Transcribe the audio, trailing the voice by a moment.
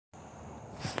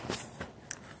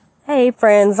Hey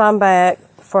friends, I'm back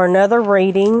for another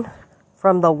reading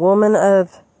from the women,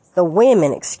 of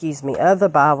the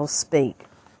Bible speak.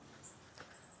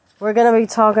 We're going to be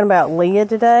talking about Leah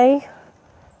today.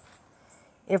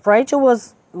 If Rachel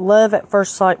was love at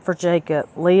first sight for Jacob,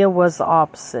 Leah was the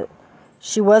opposite.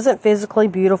 She wasn't physically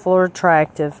beautiful or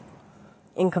attractive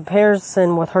in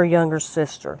comparison with her younger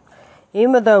sister.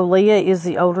 Even though Leah is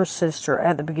the older sister,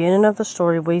 at the beginning of the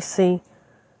story we see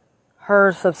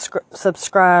her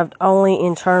subscribed only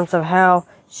in terms of how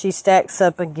she stacks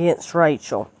up against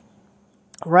Rachel.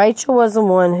 Rachel was the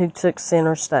one who took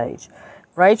center stage.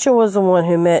 Rachel was the one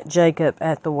who met Jacob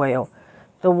at the well,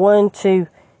 the one to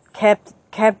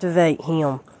captivate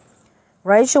him.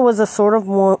 Rachel was the sort of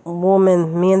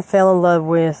woman men fell in love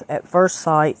with at first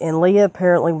sight, and Leah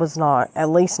apparently was not,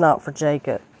 at least not for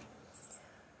Jacob.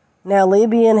 Now,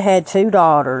 Laban had 2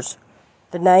 daughters.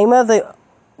 The name of the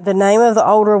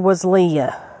older was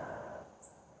Leah.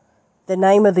 The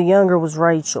name of the younger was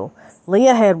Rachel.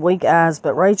 Leah had weak eyes,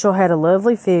 but Rachel had a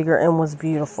lovely figure and was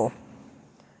beautiful.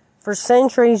 For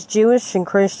centuries, Jewish and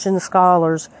Christian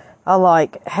scholars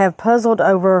alike have puzzled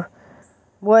over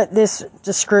what this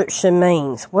description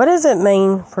means. What does it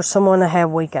mean for someone to have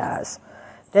weak eyes?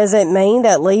 Does it mean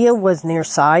that Leah was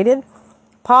nearsighted?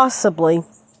 Possibly.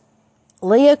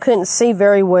 Leah couldn't see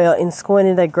very well and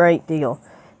squinted a great deal.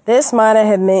 This might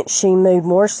have meant she moved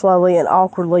more slowly and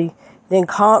awkwardly than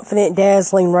confident,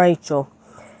 dazzling Rachel.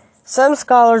 Some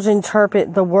scholars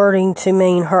interpret the wording to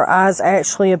mean her eyes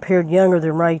actually appeared younger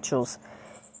than Rachel's.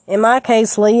 In my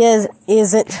case, Leah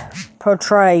isn't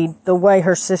portrayed the way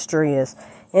her sister is.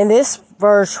 In this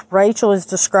verse, Rachel is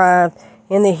described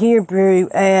in the Hebrew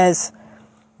as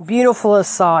beautiful of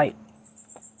sight.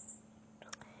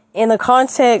 In the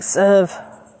context of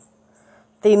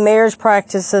the marriage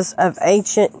practices of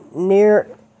ancient Near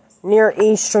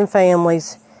Eastern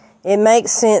families, it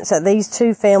makes sense that these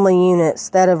 2 family units,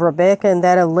 that of Rebekah and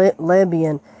that of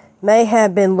Laban, may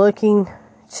have been looking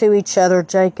to each other.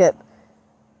 Jacob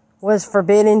was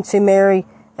forbidden to marry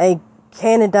a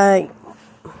Canaanite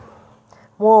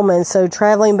woman, so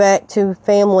traveling back to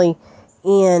family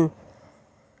in,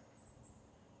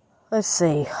 let's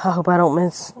see, I hope I don't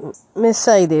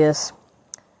missay this,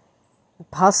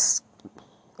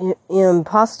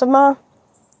 Postema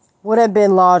would have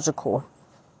been logical.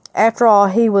 After all,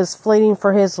 he was fleeing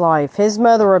for his life. His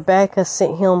mother Rebekah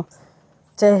sent him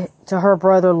to her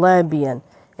brother Laban,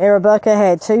 and Rebekah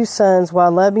had 2 sons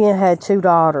while Laban had 2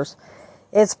 daughters.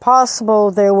 It's possible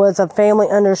there was a family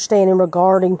understanding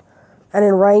regarding an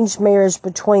arranged marriage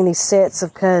between these sets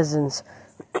of cousins,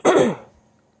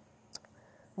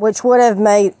 which would have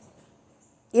made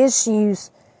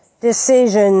Ishmael's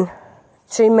decision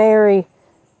to marry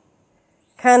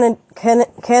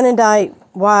Canaanite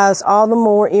wives all the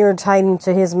more irritating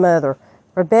to his mother.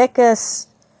 Rebekah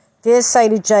did say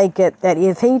to Jacob that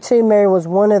if he too married was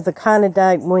one of the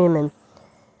Canaanite women,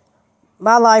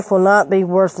 my life will not be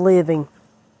worth living.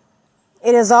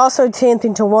 It is also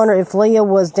tempting to wonder if Leah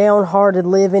was downhearted,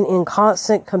 living in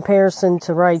constant comparison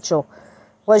to Rachel.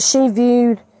 Was she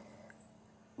viewed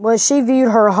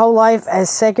her whole life as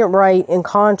second-rate in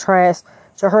contrast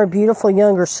to her beautiful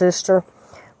younger sister?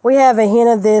 We have a hint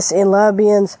of this in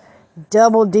Laban's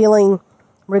double-dealing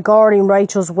regarding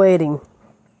Rachel's wedding.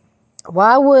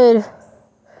 Why would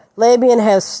Laban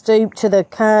have stooped to the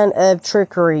kind of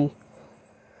trickery?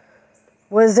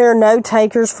 Was there no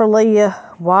takers for Leah?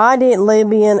 Why didn't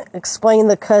Laban explain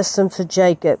the custom to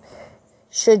Jacob?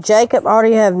 Should Jacob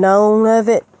already have known of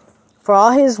it? For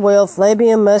all his wealth,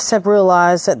 Laban must have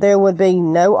realized that there would be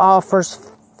no offers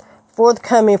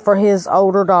forthcoming for his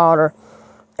older daughter,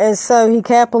 and so he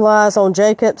capitalized on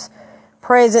Jacob's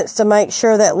presence to make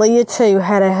sure that Leah too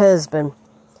had a husband.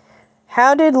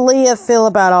 How did Leah feel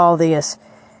about all this?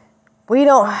 We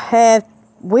don't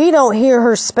hear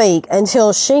her speak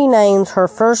until she names her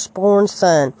firstborn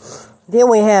son. Then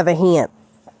we have a hint.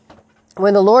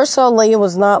 When the Lord saw Leah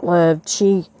was not loved,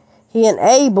 he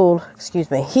enabled her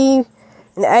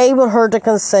to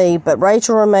conceive, but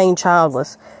Rachel remained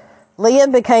childless. Leah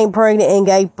became pregnant and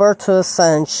gave birth to a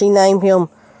son. She named him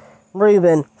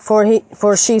Reuben,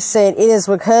 for she said, "It is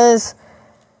because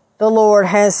the Lord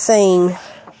has seen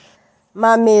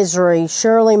my misery.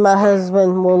 Surely my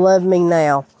husband will love me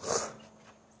now."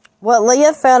 What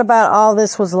Leah felt about all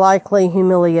this was likely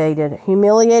humiliated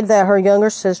that her younger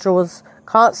sister was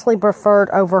constantly preferred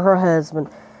over her husband,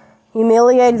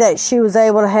 humiliated that she was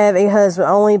able to have a husband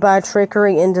only by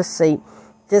trickery and deceit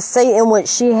in which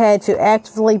she had to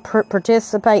actively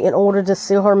participate in order to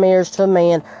seal her marriage to a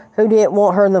man who didn't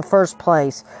want her in the first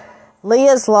place.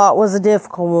 Leah's lot was a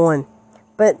difficult one,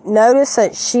 But notice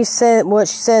that she said what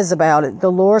she says about it.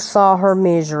 The Lord saw her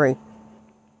misery.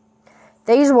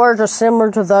 These words are similar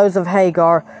to those of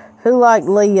Hagar, who, like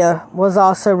Leah, was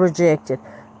also rejected.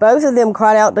 Both of them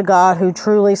cried out to God, who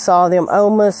truly saw them,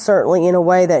 almost certainly in a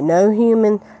way that no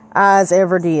human eyes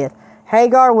ever did.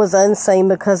 Hagar was unseen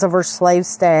because of her slave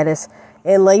status,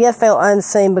 and Leah felt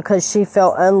unseen because she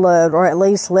felt unloved, or at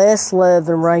least less loved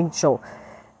than Rachel.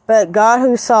 But God,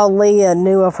 who saw Leah,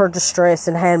 knew of her distress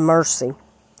and had mercy.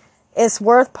 It's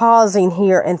worth pausing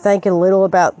here and thinking a little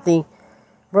about the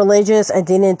religious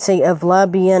identity of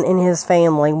Laban and his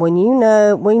family. We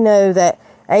know that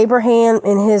Abraham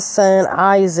and his son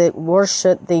Isaac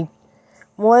worshipped the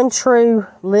one true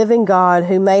living God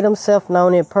who made himself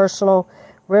known in personal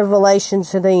revelation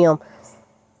to them.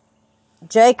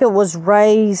 Jacob was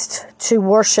raised to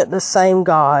worship the same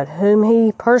God, whom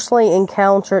he personally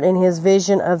encountered in his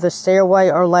vision of the stairway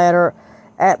or ladder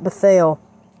at Bethel.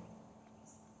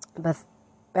 But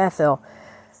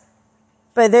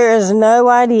there is no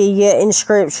idea yet in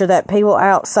Scripture that people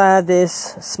outside this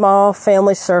small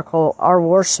family circle are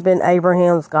worshiping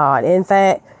Abraham's God. In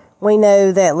fact, we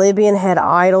know that Laban had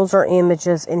idols or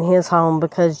images in his home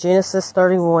because Genesis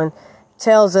 31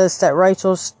 tells us that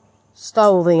Rachel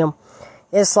stole them.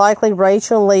 It's likely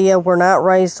Rachel and Leah were not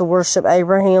raised to worship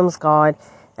Abraham's God.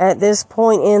 At this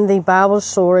point in the Bible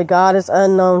story, God is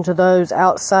unknown to those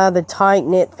outside the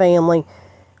tight-knit family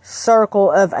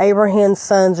circle of Abraham's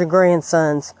sons and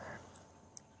grandsons.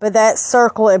 But that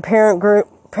circle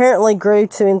apparently grew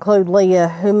to include Leah,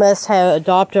 who must have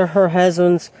adopted her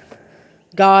husband's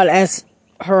God as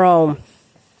her own.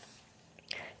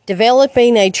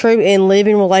 Developing a true and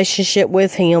living relationship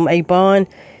with him, a bond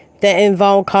that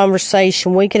involved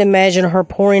conversation, we can imagine her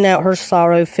pouring out her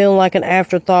sorrow, feeling like an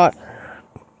afterthought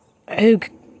who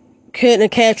couldn't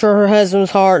capture her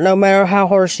husband's heart no matter how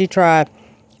hard she tried.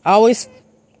 Always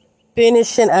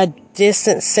finishing a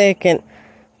distant second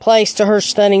place to her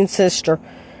stunning sister.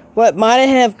 What might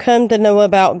have come to know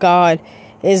about God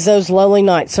is those lonely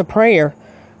nights of prayer.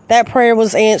 That prayer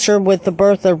was answered with the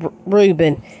birth of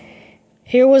Reuben.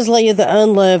 Here was Leah, the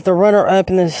unloved, the runner-up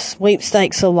in the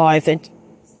sweepstakes of life,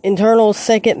 internal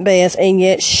second best, and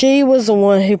yet she was the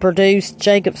one who produced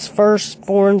Jacob's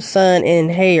firstborn son and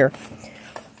heir.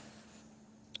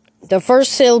 The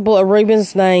first syllable of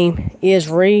Reuben's name is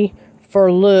Re for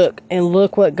look, and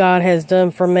look what God has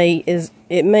done for me.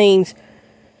 It means,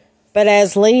 but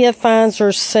as Leah finds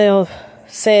herself,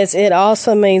 says it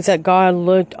also means that God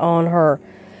looked on her.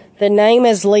 The name,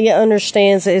 as Leah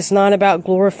understands it, is not about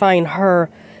glorifying her,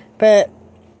 but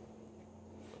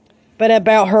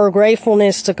about her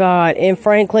gratefulness to God. And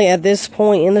frankly, at this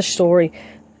point in the story,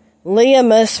 Leah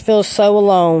must feel so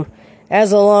alone,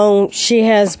 as alone she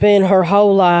has been her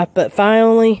whole life, but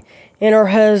finally, in her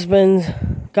husband's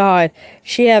God,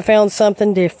 she had found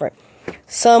something different.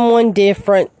 Someone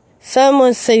different.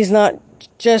 Someone sees not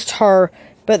just her,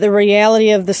 but the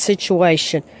reality of the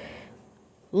situation.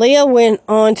 Leah went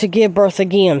on to give birth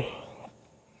again.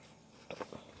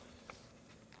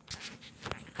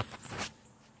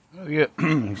 Oh, yeah.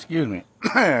 Excuse me.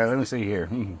 Let me see here.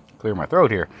 Clear my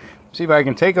throat here. See if I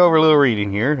can take over a little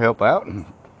reading here. Help out.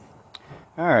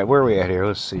 All right, where are we at here?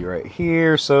 Let's see right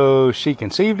here. So she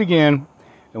conceived again,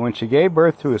 and when she gave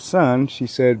birth to a son, she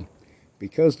said,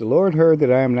 "Because the Lord heard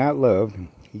that I am not loved,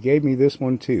 he gave me this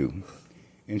one too."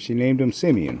 And she named him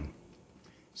Simeon.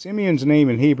 Simeon's name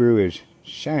in Hebrew is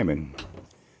Shimon.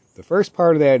 The first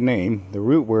part of that name, the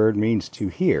root word, means to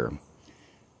hear.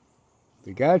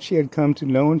 The God she had come to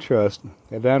know and trust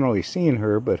had not only seen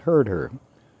her, but heard her.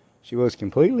 She was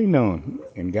completely known,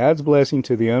 and God's blessing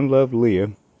to the unloved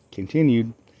Leah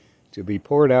continued to be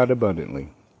poured out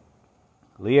abundantly.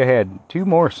 Leah had 2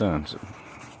 more sons.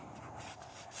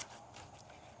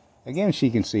 Again she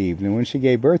conceived, and when she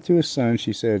gave birth to a son,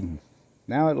 she said,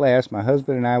 "Now at last my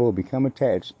husband will become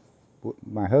attached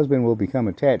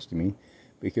to me,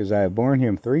 because I have borne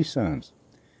him 3 sons."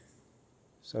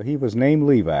 So he was named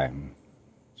Levi.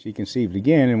 She conceived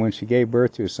again, and when she gave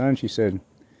birth to a son, she said,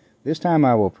 "This time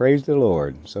I will praise the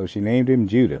Lord." So she named him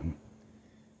Judah.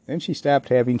 Then she stopped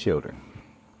having children.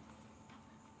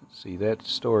 Let's see, that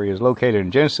story is located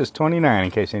in Genesis 29,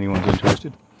 in case anyone's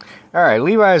interested. All right,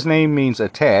 Levi's name means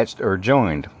attached or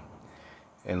joined.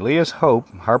 And Leah's hope,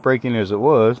 heartbreaking as it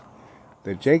was,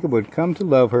 that Jacob would come to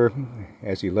love her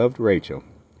as he loved Rachel,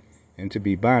 and to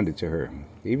be bonded to her.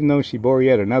 Even though she bore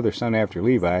yet another son after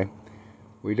Levi,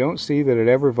 we don't see that it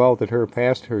ever vaulted her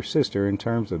past her sister in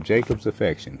terms of Jacob's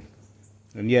affection.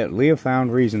 And yet Leah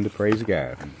found reason to praise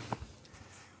God.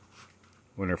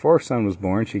 When her 4th son was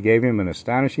born, she gave him an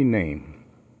astonishing name.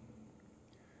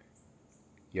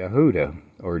 Yehuda,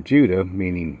 or Judah,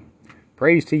 meaning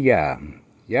praise to Yah.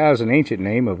 Yah is an ancient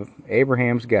name of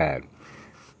Abraham's God,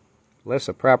 less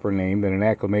a proper name than an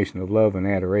acclamation of love and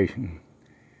adoration.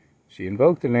 She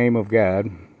invoked the name of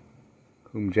God,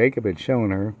 whom Jacob had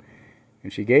shown her,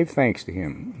 and she gave thanks to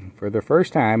him. For the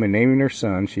first time in naming her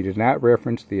son, she did not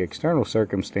reference the external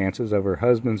circumstances of her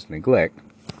husband's neglect.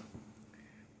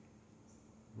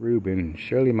 Reuben,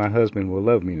 surely my husband will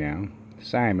love me now.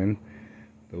 Simon,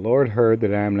 the Lord heard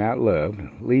that I am not loved.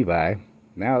 Levi,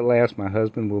 now at last my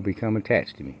husband will become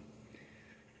attached to me.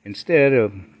 Instead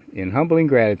of, in humbling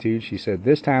gratitude, she said,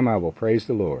 this time I will praise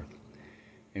the Lord.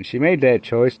 And she made that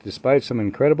choice despite some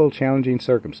incredible challenging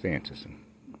circumstances.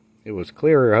 It was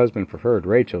clear her husband preferred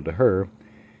Rachel to her,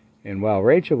 and while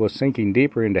Rachel was sinking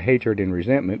deeper into hatred and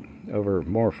resentment of her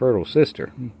more fertile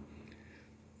sister,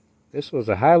 this was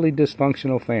a highly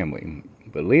dysfunctional family.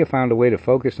 But Leah found a way to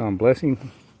focus on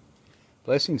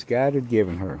blessings God had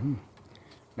given her,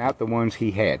 not the ones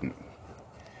he hadn't.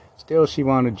 Still, she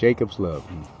wanted Jacob's love,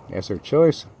 as her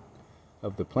choice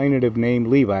of the plaintive name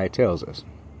Levi tells us.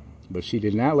 But she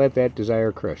did not let that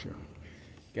desire crush her.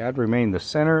 God remained the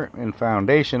center and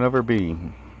foundation of her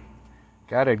being.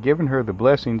 God had given her the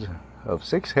blessings of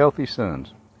 6 healthy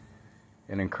sons,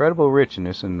 an incredible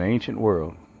richness in the ancient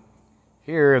world.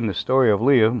 Here in the story of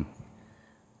Leah,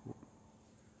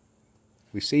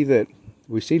 we see the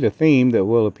theme that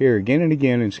will appear again and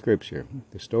again in Scripture,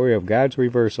 the story of God's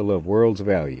reversal of world's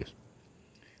values.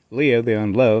 Leah, the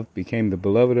unloved, became the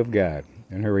beloved of God,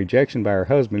 and her rejection by her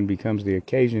husband becomes the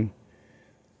occasion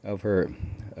of her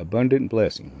abundant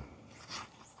blessing.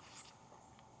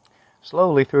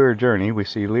 Slowly through her journey, we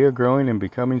see Leah growing and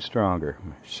becoming stronger,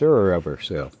 surer of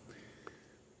herself.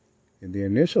 In the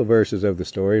initial verses of the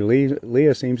story,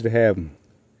 Leah seems to have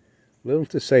little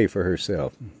to say for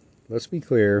herself. Let's be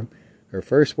clear, her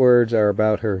first words are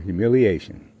about her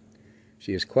humiliation.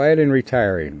 She is quiet and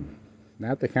retiring,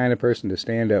 not the kind of person to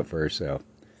stand up for herself.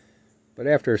 But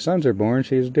after her sons are born,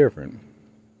 she is different,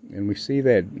 and we see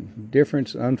that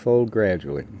difference unfold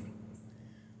gradually.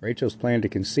 Rachel's plan to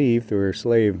conceive through her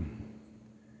slave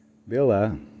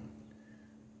Bilhah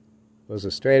was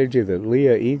a strategy that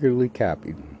Leah eagerly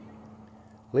copied.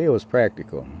 Leah was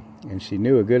practical, and she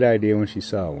knew a good idea when she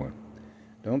saw one.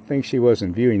 Don't think she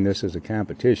wasn't viewing this as a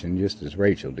competition, just as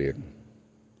Rachel did.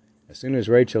 As soon as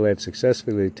Rachel had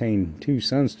successfully attained 2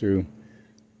 sons through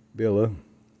Bilhah,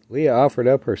 Leah offered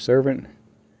up her servant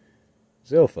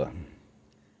Zilpah.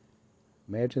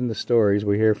 Imagine the stories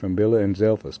we hear from Bilhah and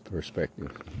Zilpah's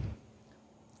perspective.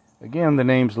 Again, the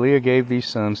names Leah gave these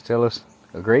sons tell us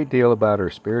a great deal about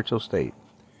her spiritual state.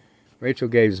 Rachel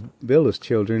gave Bilhah's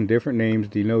children different names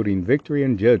denoting victory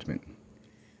and judgment,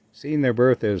 seeing their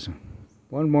birth as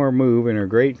one more move in her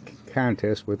great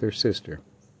contest with her sister.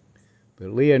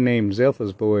 But Leah named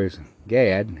Zilpah's boys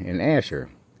Gad and Asher,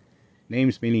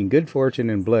 names meaning good fortune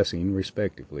and blessing,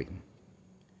 respectively.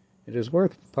 It is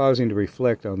worth pausing to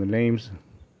reflect on the names of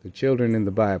the children in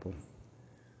the Bible.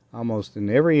 Almost in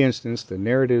every instance, the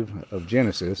narrative of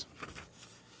Genesis,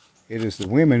 it is the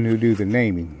women who do the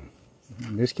naming.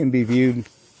 This can be viewed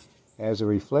as a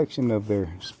reflection of their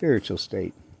spiritual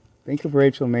state. Think of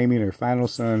Rachel naming her final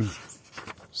son,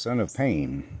 son of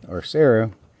pain, or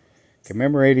Sarah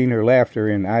commemorating her laughter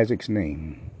in Isaac's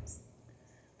name.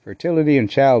 Fertility and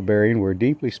childbearing were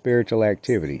deeply spiritual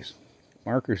activities,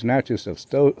 markers not just of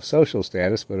social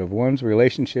status, but of one's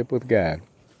relationship with God.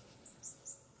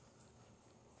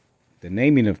 The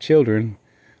naming of children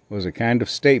was a kind of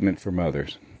statement for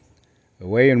mothers, a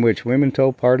way in which women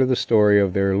told part of the story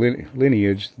of their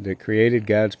lineage that created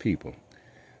God's people.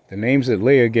 The names that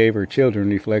Leah gave her children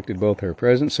reflected both her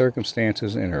present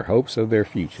circumstances and her hopes of their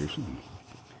futures.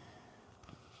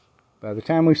 By the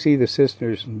time we see the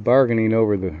sisters bargaining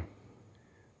over the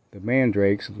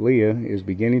mandrakes, Leah is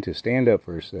beginning to stand up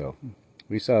for herself.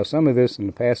 We saw some of this in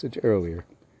the passage earlier,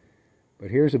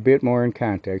 but here's a bit more in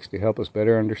context to help us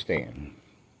better understand.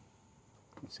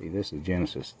 Let's see, this is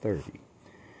Genesis 30.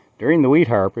 During the wheat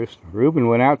harvest, Reuben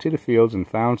went out to the fields and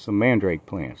found some mandrake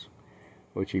plants,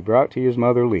 which he brought to his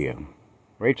mother Leah.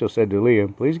 Rachel said to Leah,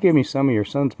 "Please give me some of your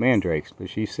son's mandrakes." But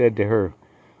she said to her,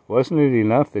 "Wasn't it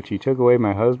enough that you took away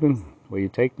my husband? Will you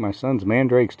take my son's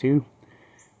mandrakes too?"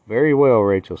 "Very well,"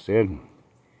 Rachel said.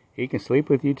 "He can sleep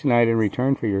with you tonight in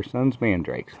return for your son's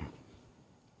mandrakes."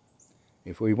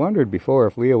 If we wondered before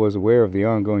if Leah was aware of the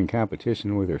ongoing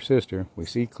competition with her sister, we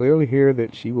see clearly here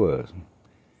that she was.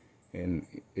 And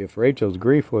if Rachel's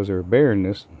grief was her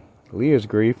barrenness, Leah's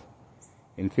grief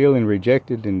in feeling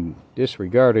rejected and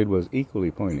disregarded was equally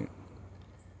poignant.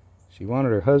 She wanted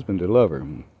her husband to love her.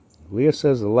 Leah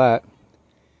says a lot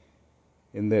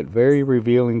in that very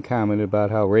revealing comment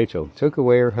about how Rachel took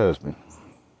away her husband.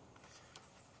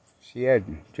 She had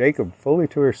Jacob fully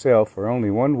to herself for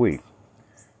only 1 week.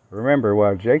 Remember,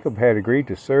 while Jacob had agreed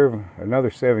to serve another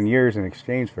 7 years in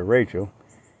exchange for Rachel,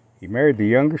 he married the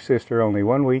younger sister only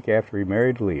 1 week after he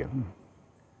married Leah.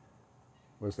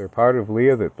 Was there part of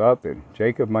Leah that thought that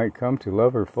Jacob might come to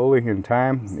love her fully in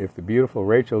time if the beautiful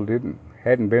Rachel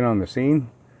hadn't been on the scene?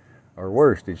 Or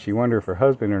worse, did she wonder if her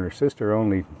husband and her sister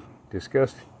only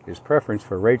discussed his preference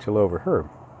for Rachel over her?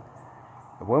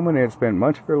 A woman who had spent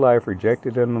much of her life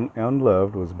rejected and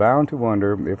unloved was bound to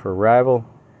wonder if her rival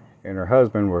and her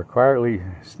husband were quietly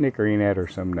snickering at her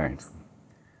some nights.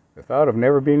 The thought of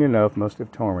never being enough must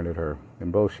have tormented her,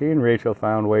 and both she and Rachel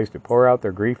found ways to pour out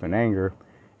their grief and anger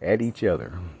at each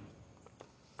other.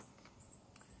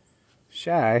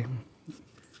 Shy,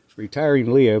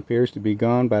 retiring Leah appears to be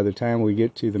gone by the time we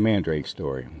get to the Mandrake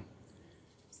story.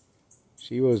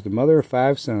 She was the mother of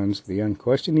 5 sons, the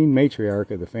unquestioning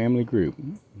matriarch of the family group.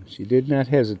 She did not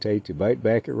hesitate to bite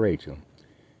back at Rachel.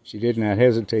 She did not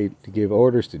hesitate to give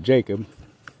orders to Jacob,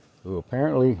 who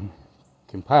apparently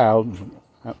complied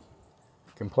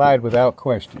without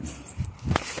question.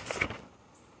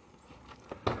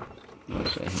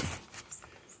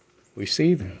 We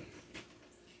see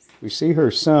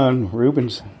her son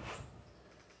Reuben's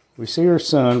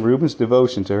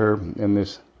devotion to her and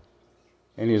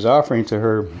his offering to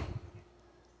her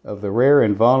of the rare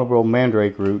and vulnerable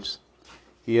mandrake roots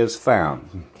he has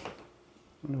found.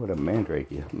 I wonder what a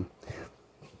mandrake is.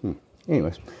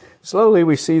 Anyways, slowly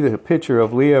we see the picture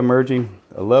of Leah emerging,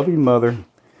 a loving mother,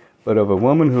 but of a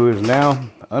woman who is now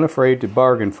unafraid to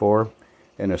bargain for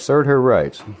and assert her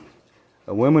rights.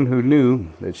 A woman who knew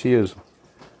that she is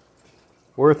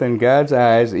worth in God's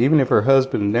eyes, even if her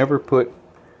husband never put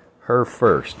her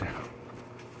first.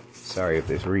 Sorry if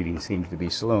this reading seems to be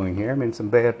slowing here. I'm in some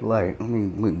bad light. Let me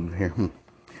move here.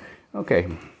 Okay.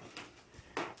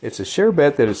 It's a sure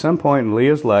bet that at some point in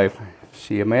Leah's life,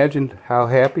 she imagined how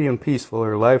happy and peaceful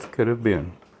her life could have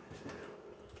been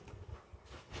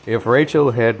if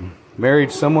Rachel had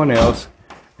married someone else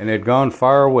and had gone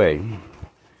far away.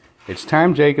 It's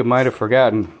time Jacob might have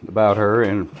forgotten about her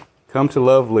and come to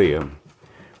love Leah.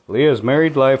 Leah's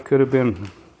married life could have been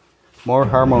more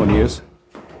harmonious,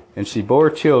 and she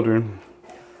bore children.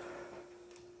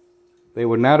 They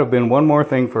would not have been one more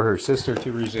thing for her sister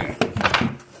to resent.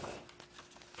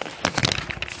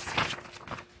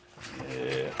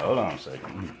 Hold on a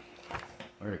second.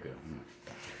 Where'd it go?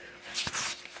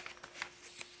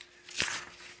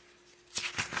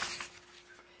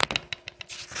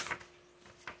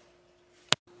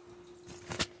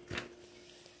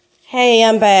 Hey,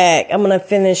 I'm back. I'm going to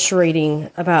finish reading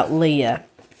about Leah.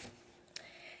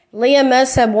 Leah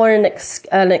must have wanted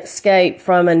an escape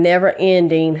from a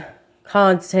never-ending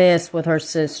contest with her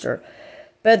sister.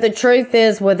 But the truth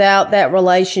is, without that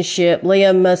relationship,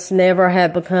 Leah must never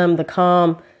have become the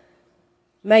calm,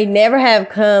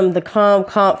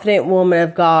 confident woman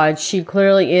of God she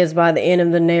clearly is by the end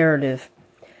of the narrative.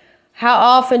 How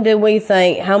often do we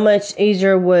think, how much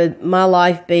easier would my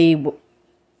life be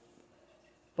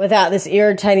without this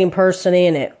irritating person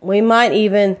in it? We might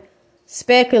even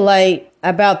speculate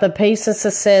about the peace and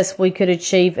success we could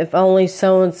achieve if only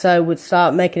so-and-so would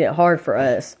stop making it hard for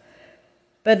us.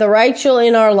 But the Rachel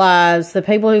in our lives, the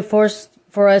people who force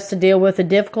for us to deal with the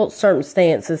difficult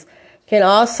circumstances, can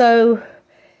also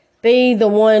be the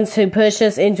ones who push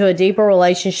us into a deeper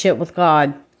relationship with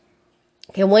God.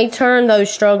 Can we turn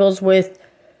those struggles with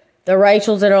the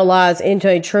Rachels in our lives into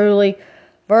a truly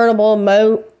vulnerable,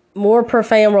 more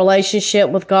profound relationship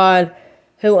with God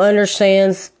who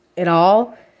understands it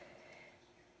all?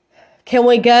 Can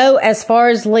we go as far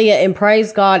as Leah and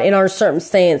praise God in our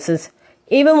circumstances,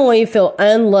 even when we feel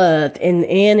unloved and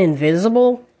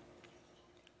invisible?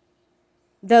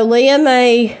 Though Leah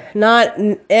may not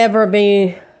ever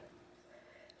be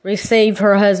received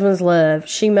her husband's love,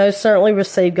 she most certainly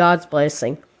received God's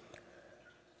blessing.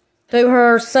 Through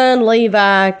her son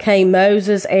Levi came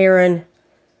Moses, Aaron,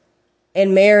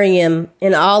 and Miriam,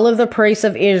 and all of the priests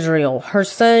of Israel. Her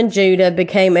son Judah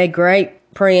became a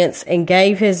great prince and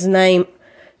gave his name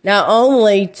not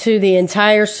only to the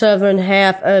entire southern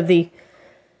half of the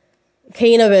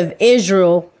kingdom of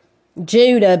Israel,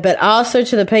 Judah, but also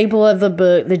to the people of the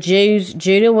book, the Jews.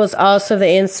 Judah was also the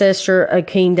ancestor of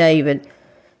King David.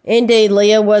 Indeed,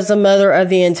 Leah was the mother of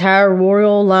the entire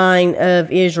royal line of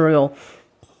Israel,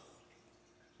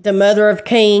 the mother of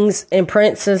kings and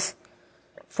princes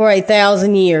for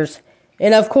 1,000 years.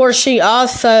 And of course she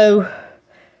also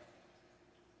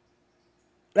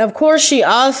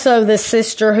the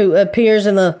sister who appears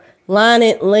in the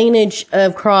lineage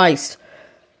of Christ.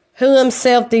 who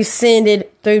himself descended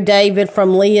through David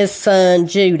from Leah's son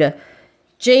Judah.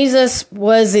 Jesus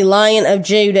was the Lion of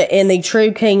Judah and the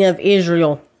true King of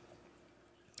Israel.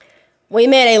 We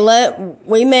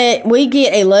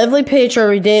get a lovely picture of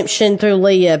redemption through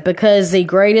Leah because the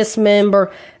greatest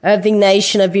member of the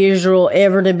nation of Israel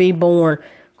ever to be born.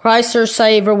 Christ our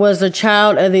Savior was the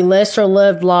child of the lesser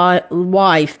loved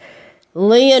wife.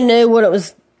 Leah knew what it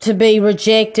was to be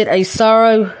rejected, a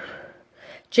sorrow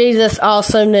Jesus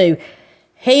also knew.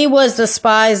 He was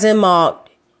despised and mocked.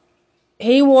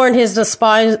 He warned his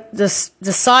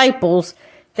disciples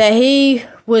that he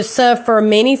would suffer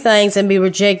many things and be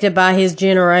rejected by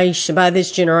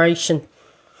this generation.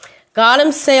 God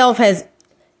himself has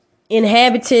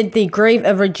inhabited the grief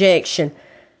of rejection.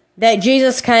 That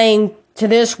Jesus came to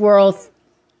this world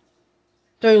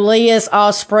through Leah's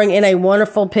offspring in a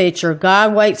wonderful picture.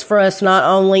 God waits for us not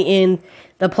only in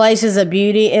the places of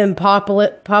beauty and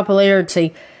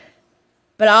popularity,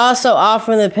 but also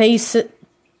offering the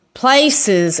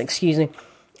places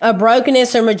of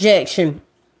brokenness and rejection.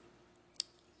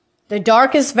 The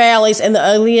darkest valleys and the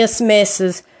ugliest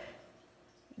messes.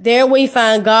 There we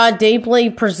find God deeply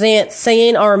present,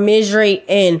 seeing our misery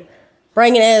and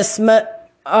bringing us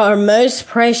our most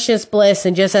precious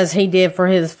blessing, just as he did for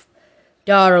his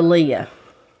daughter Leah.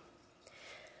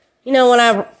 When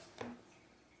I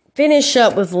finish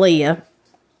up with Leah,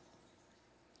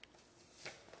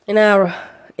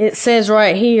 it says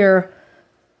right here,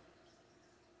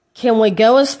 can we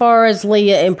go as far as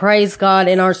Leah and praise God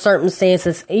in our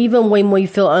circumstances, even when we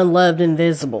feel unloved and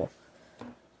invisible?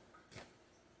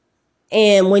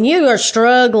 And when you are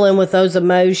struggling with those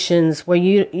emotions where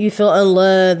you feel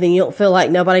unloved and you don't feel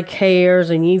like nobody cares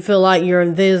and you feel like you're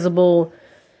invisible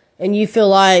and you feel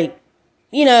like,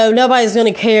 nobody's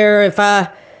going to care if I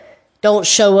don't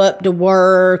show up to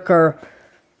work or,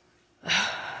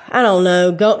 I don't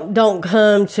know, don't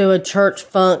come to a church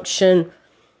function.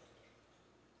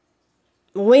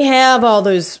 We have all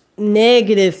those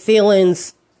negative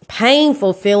feelings,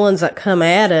 painful feelings that come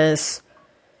at us.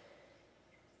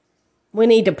 We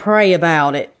need to pray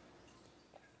about it.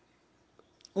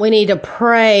 We need to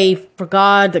pray for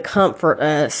God to comfort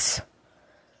us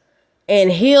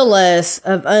and heal us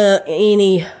of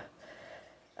any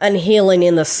unhealing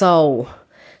in the soul.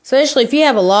 Especially if you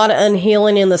have a lot of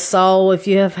unhealing in the soul, if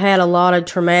you have had a lot of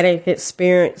traumatic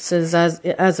experiences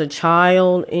as a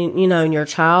child, in your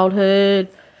childhood,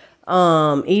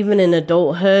 even in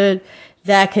adulthood,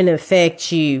 that can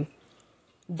affect you.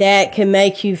 That can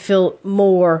make you feel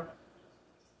more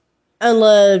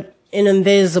unloved and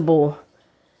invisible.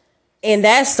 And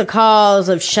that's the cause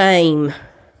of shame.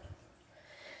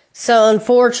 So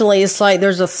unfortunately, it's like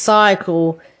there's a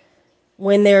cycle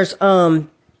when there's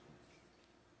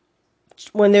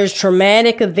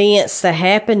traumatic events that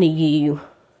happen to you.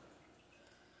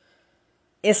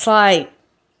 It's like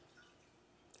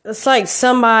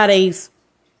somebody's,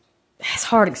 it's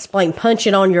hard to explain,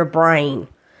 punching on your brain.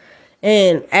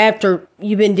 And after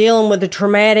you've been dealing with the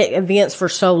traumatic events for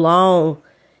so long,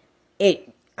 I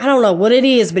don't know what it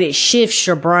is, but it shifts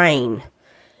your brain.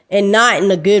 And not in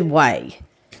a good way.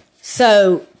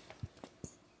 So,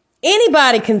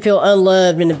 anybody can feel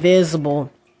unloved and invisible.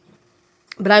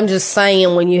 But I'm just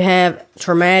saying, when you have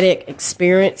traumatic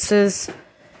experiences,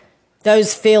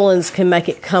 those feelings can make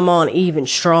it come on even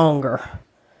stronger.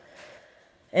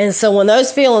 And so when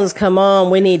those feelings come on,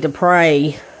 we need to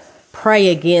pray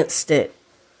against it.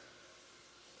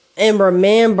 And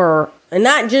remember, and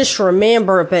not just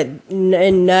remember, but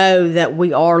and know that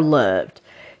we are loved.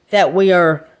 That we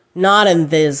are not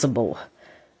invisible.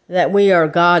 That we are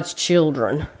God's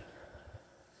children.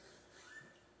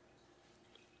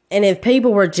 And if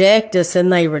people reject us, then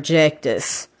they reject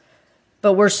us.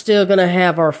 But we're still going to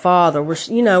have our Father. We're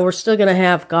still going to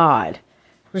have God.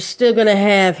 We're still going to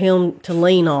have Him to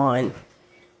lean on.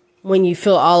 When you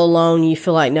feel all alone, you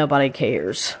feel like nobody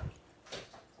cares.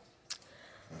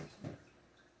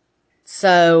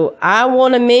 So, I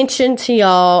want to mention to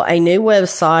y'all a new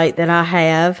website that I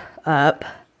have up.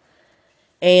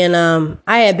 And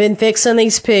I have been fixing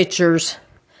these pictures.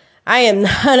 I am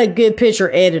not a good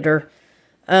picture editor.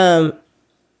 And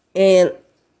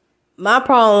my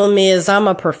problem is I'm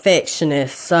a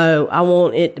perfectionist, so I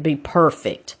want it to be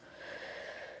perfect.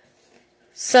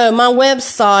 So my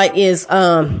website is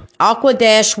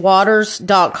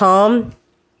aqua-waters.com,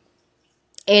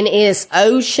 and it's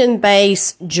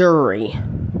ocean-based jewelry.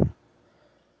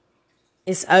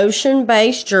 It's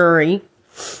ocean-based jewelry.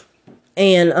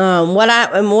 And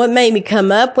what made me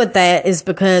come up with that is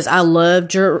because I love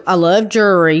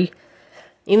jewelry.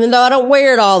 Even though I don't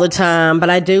wear it all the time,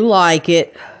 but I do like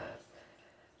it.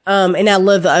 And I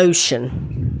love the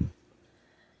ocean.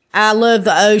 I love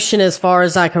the ocean as far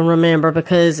as I can remember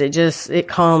because it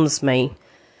calms me.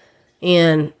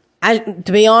 And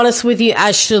to be honest with you,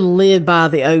 I should live by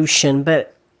the ocean,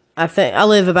 but I think I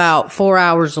live about 4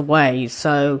 hours away.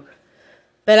 So,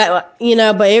 but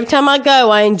but every time I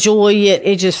go, I enjoy it.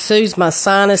 It just soothes my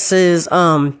sinuses.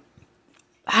 I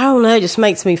don't know, it just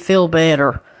makes me feel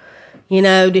better.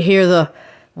 To hear the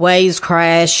waves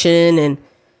crashing and,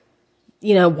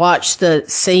 watch the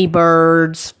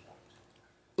seabirds,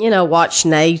 watch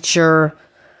nature.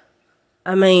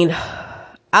 I mean,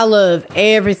 I love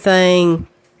everything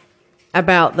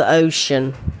about the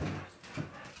ocean.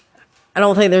 I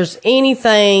don't think there's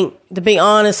anything, to be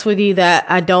honest with you, that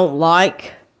I don't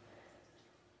like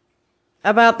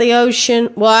about the ocean.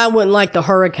 Well, I wouldn't like the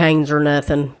hurricanes or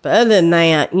nothing. But other than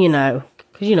that,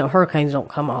 because, hurricanes don't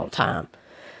come all the time.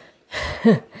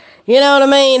 You know what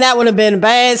I mean? That would have been a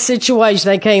bad situation.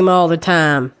 They came all the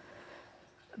time.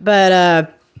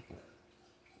 But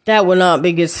that would not be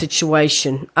a good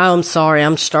situation. I'm sorry.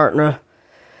 I'm starting to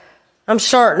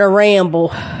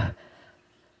ramble.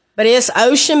 But it's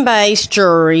ocean-based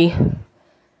jewelry.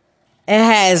 It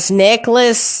has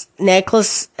necklaces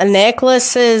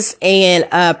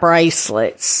and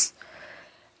bracelets.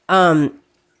 I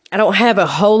don't have a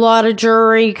whole lot of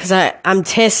jewelry because I'm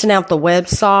testing out the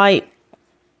website,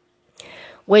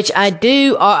 which I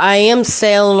do. I am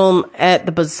selling them at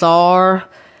the bazaar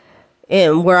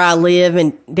where I live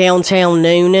in downtown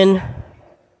Noonan.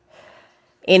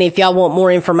 And if y'all want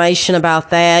more information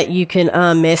about that, you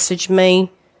can message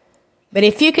me. But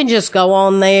if you can just go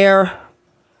on there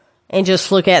and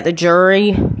just look at the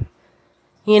jewelry,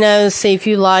 see if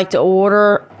you like to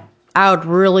order, I would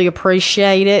really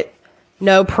appreciate it.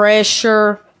 No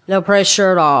pressure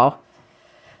at all.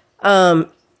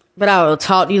 But I will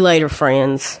talk to you later,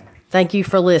 friends. Thank you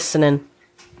for listening.